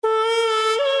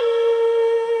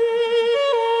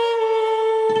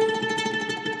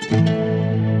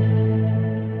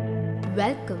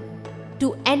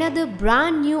another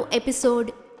brand new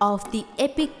episode of the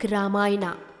epic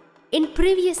Ramayana. In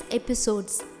previous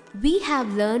episodes, we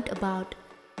have learnt about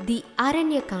the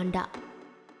Aranya Kanda,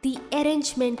 the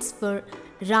arrangements for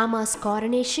Rama's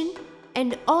coronation,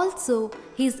 and also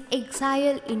his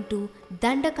exile into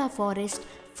Dandaka forest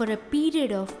for a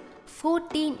period of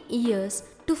 14 years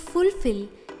to fulfill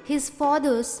his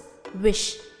father's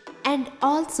wish, and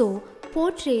also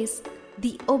portrays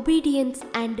the obedience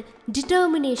and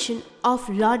determination of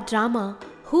Lord Rama,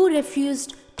 who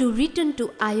refused to return to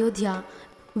Ayodhya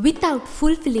without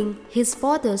fulfilling his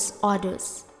father's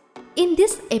orders. In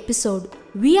this episode,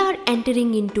 we are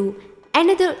entering into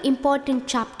another important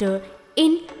chapter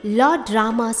in Lord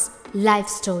Rama's life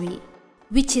story,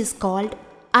 which is called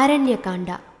Aranya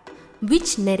Kanda,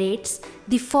 which narrates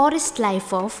the forest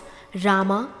life of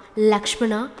Rama,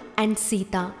 Lakshmana and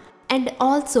Sita, and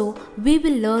also we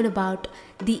will learn about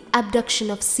the abduction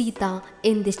of Sita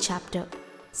in this chapter.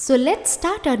 So let's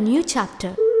start our new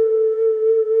chapter.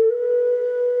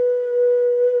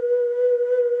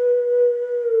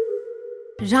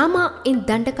 Rama in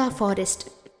Dandaka forest,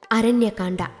 Aranya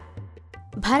Kanda.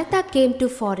 Bharata came to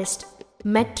forest,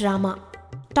 met Rama,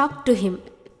 talked to him,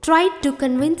 tried to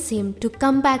convince him to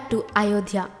come back to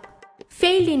Ayodhya,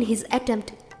 failed in his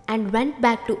attempt and went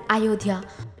back to Ayodhya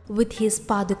with his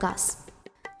padukas.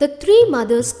 The three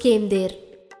mothers came there,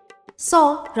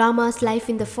 saw Rama's life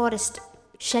in the forest,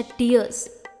 shed tears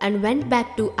and went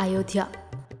back to Ayodhya.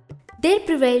 There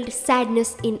prevailed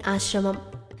sadness in ashramam.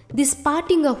 This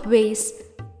parting of ways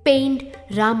pained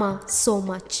Rama so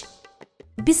much.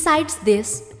 Besides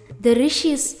this, the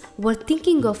rishis were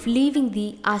thinking of leaving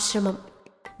the ashramam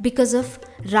because of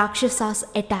Rakshasa's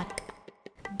attack.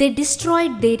 They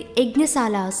destroyed their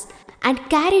yajnasalas and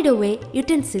carried away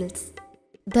utensils.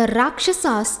 The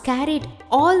Rakshasas carried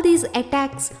all these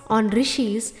attacks on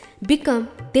rishis because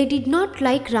they did not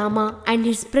like Rama and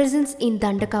his presence in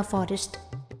Dandaka forest.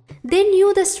 They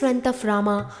knew the strength of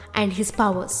Rama and his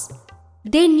powers.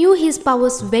 They knew his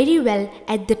powers very well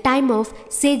at the time of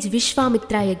sage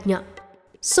Vishwamitra Yajna.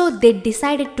 So they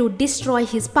decided to destroy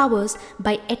his powers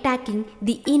by attacking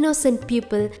the innocent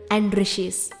people and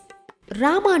rishis.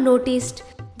 Rama noticed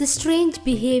the strange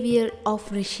behavior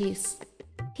of rishis.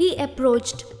 He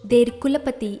approached their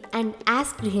Kulapati and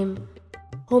asked him,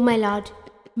 "Oh my lord,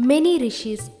 many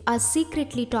rishis are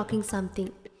secretly talking something.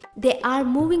 They are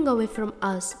moving away from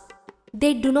us.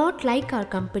 They do not like our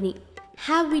company.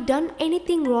 Have we done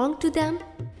anything wrong to them?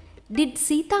 Did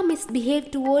Sita misbehave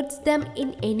towards them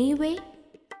in any way?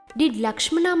 Did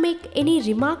Lakshmana make any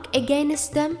remark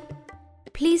against them?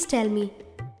 Please tell me,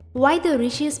 why the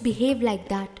rishis behave like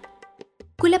that?"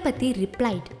 Kulapati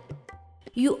replied,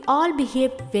 "You all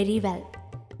behaved very well.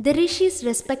 The rishis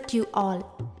respect you all.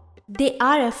 They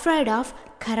are afraid of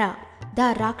Khara, the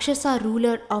Rakshasa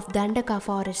ruler of Dandaka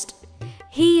forest.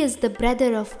 He is the brother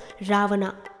of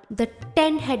Ravana, the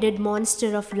 10-headed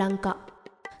monster of Lanka.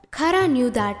 Khara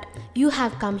knew that you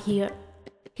have come here.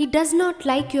 He does not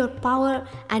like your power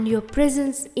and your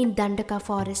presence in Dandaka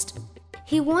forest.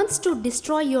 He wants to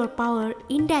destroy your power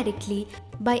indirectly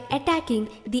by attacking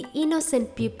the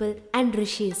innocent people and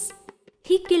rishis.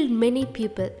 He killed many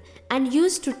people and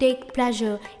used to take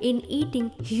pleasure in eating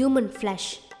human flesh.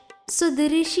 So the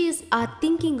rishis are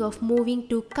thinking of moving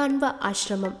to Kanva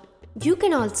ashramam. You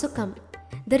can also come.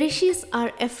 The rishis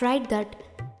are afraid that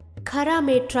Khara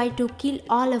may try to kill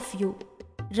all of you."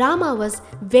 Rama was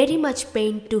very much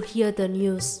pained to hear the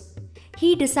news. He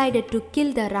decided to kill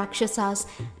the Rakshasas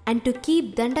and to keep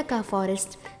Dandaka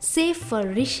forest safe for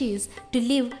rishis to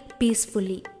live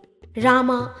peacefully.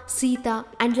 Rama, Sita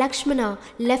and Lakshmana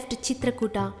left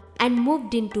Chitrakuta and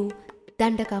moved into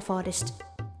Dandaka forest.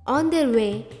 On their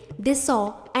way, they saw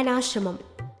an ashramam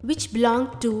which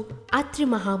belonged to Atri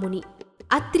Mahamuni.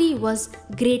 Atri was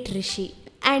great rishi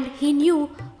and he knew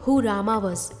who Rama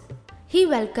was. He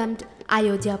welcomed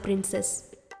Ayodhya princess.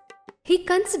 He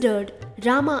considered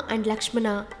Rama and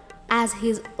Lakshmana as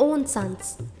his own sons.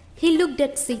 He looked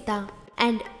at Sita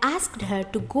and asked her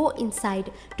to go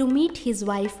inside to meet his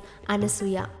wife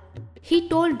Anasuya. He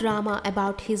told Rama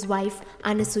about his wife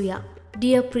Anasuya.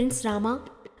 "Dear Prince Rama,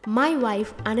 my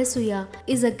wife Anasuya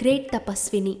is a great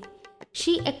tapaswini.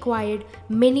 She acquired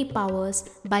many powers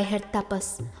by her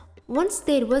tapas. Once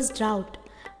there was drought,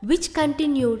 which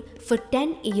continued for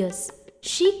 10 years.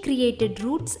 She created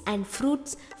roots and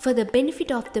fruits for the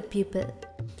benefit of the people.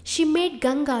 She made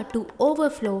Ganga to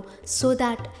overflow so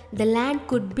that the land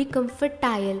could become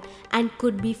fertile and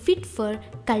could be fit for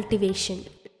cultivation.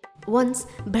 Once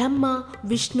Brahma,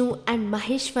 Vishnu and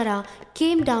Maheshwara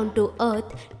came down to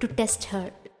earth to test her.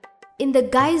 In the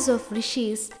guise of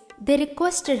rishis, they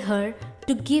requested her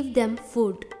to give them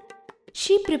food.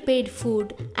 She prepared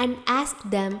food and asked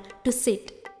them to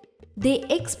sit. They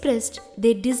expressed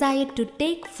their desire to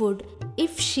take food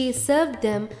if she served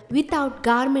them without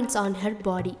garments on her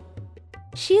body.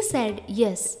 She said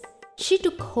yes. She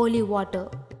took holy water,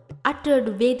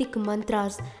 uttered Vedic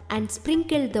mantras, and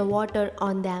sprinkled the water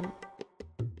on them.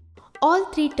 All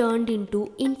three turned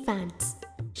into infants.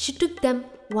 She took them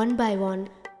one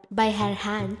by her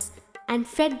hands and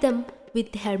fed them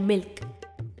with her milk.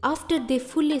 After they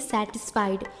fully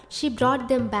satisfied, she brought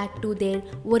them back to their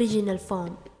original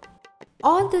form.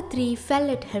 All the three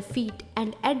fell at her feet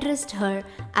and addressed her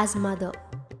as mother.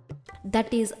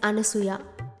 That is Anasuya,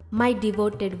 my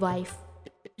devoted wife.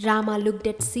 Rama looked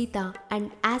at Sita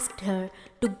and asked her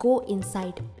to go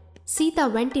inside. Sita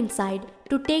went inside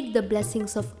to take the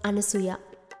blessings of Anasuya.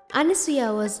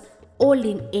 Anasuya was old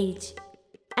in age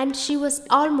and she was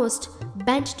almost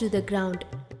bent to the ground.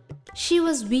 She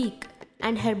was weak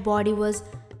and her body was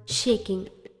shaking.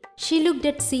 She looked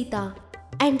at Sita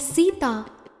and Sita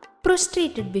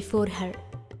prostrated before her.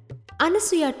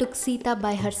 Anasuya took Sita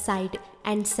by her side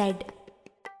and said,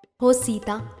 "Oh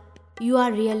Sita, you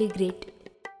are really great.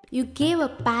 You gave a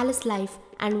palace life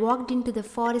and walked into the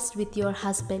forest with your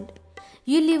husband.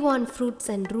 You live on fruits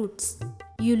and roots.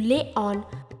 You lay on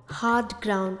hard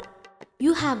ground.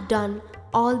 You have done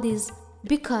all this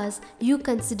because you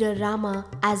consider Rama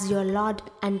as your Lord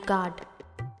and God.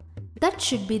 That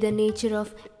should be the nature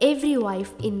of every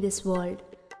wife in this world.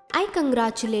 I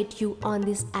congratulate you on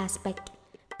this aspect.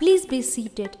 Please be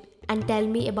seated and tell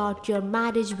me about your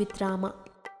marriage with Rama.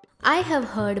 I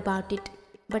have heard about it,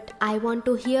 but I want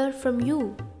to hear from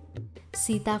you."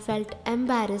 Sita felt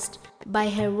embarrassed by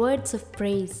her words of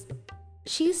praise.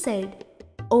 She said,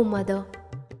 "Oh mother,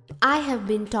 I have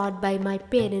been taught by my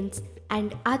parents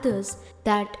and others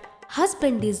that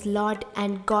husband is Lord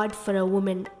and God for a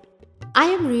woman. I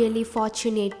am really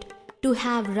fortunate to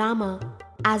have Rama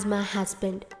as my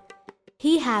husband.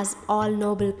 He has all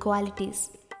noble qualities.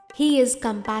 He is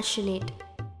compassionate.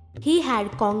 He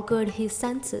had conquered his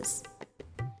senses.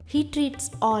 He treats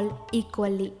all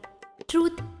equally.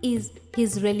 Truth is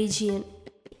his religion.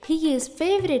 He is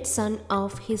favorite son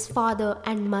of his father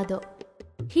and mother.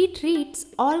 He treats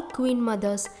all queen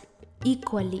mothers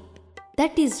equally.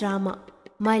 That is Rama,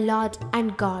 my Lord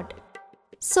and God.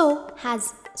 So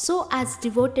as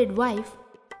devoted wife,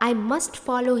 I must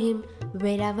follow him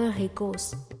wherever he goes."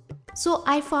 So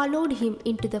I followed him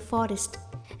into the forest.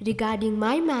 Regarding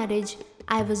my marriage,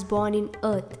 I was born in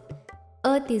earth.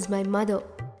 Earth is my mother.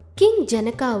 King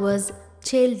Janaka was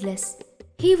childless.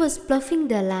 He was ploughing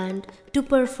the land to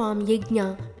perform yajna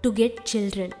to get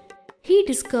children. He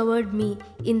discovered me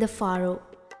in the furrow.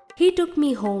 He took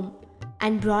me home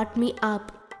and brought me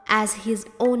up as his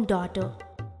own daughter.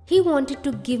 He wanted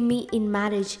to give me in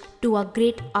marriage to a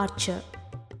great archer.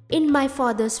 In my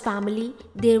father's family,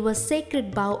 there was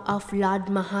sacred bow of Lord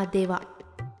Mahadeva.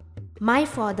 My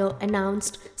father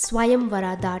announced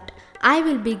Swayamvara that I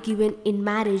will be given in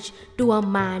marriage to a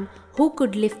man who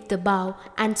could lift the bow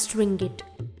and string it.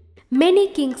 Many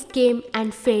kings came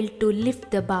and failed to lift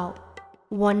the bow.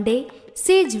 One day,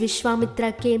 sage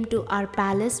Vishwamitra came to our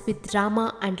palace with Rama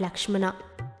and Lakshmana.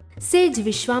 Sage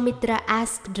Vishwamitra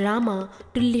asked Rama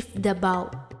to lift the bow.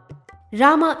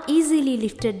 Rama easily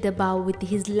lifted the bow with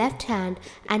his left hand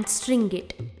and stringed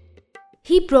it.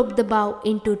 He broke the bow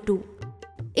into two.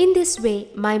 In this way,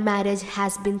 my marriage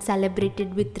has been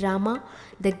celebrated with Rama,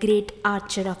 the great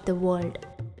archer of the world.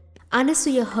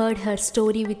 Anasuya heard her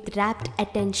story with rapt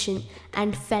attention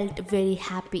and felt very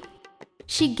happy.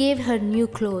 She gave her new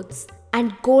clothes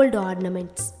and gold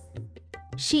ornaments.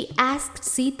 She asked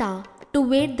Sita to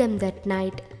wear them that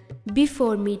night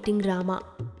before meeting Rama.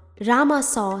 Rama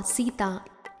saw Sita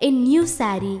in new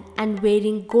saree and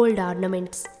wearing gold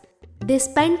ornaments. They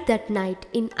spent that night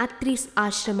in Atri's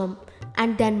ashramam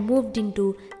and then moved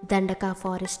into Dandaka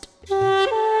forest.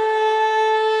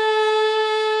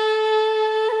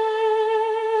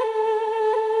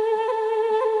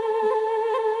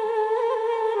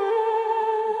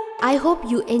 I hope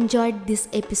you enjoyed this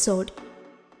episode.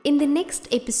 In the next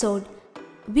episode,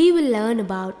 we will learn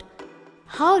about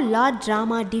how Lord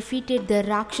Rama defeated the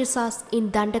Rakshasas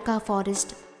in Dandaka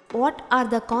forest. What are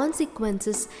the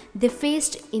consequences they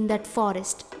faced in that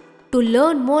forest? To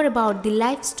learn more about the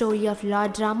life story of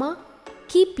Lord Rama,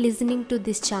 keep listening to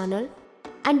this channel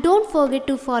and don't forget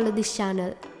to follow this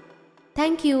channel.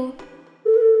 Thank you.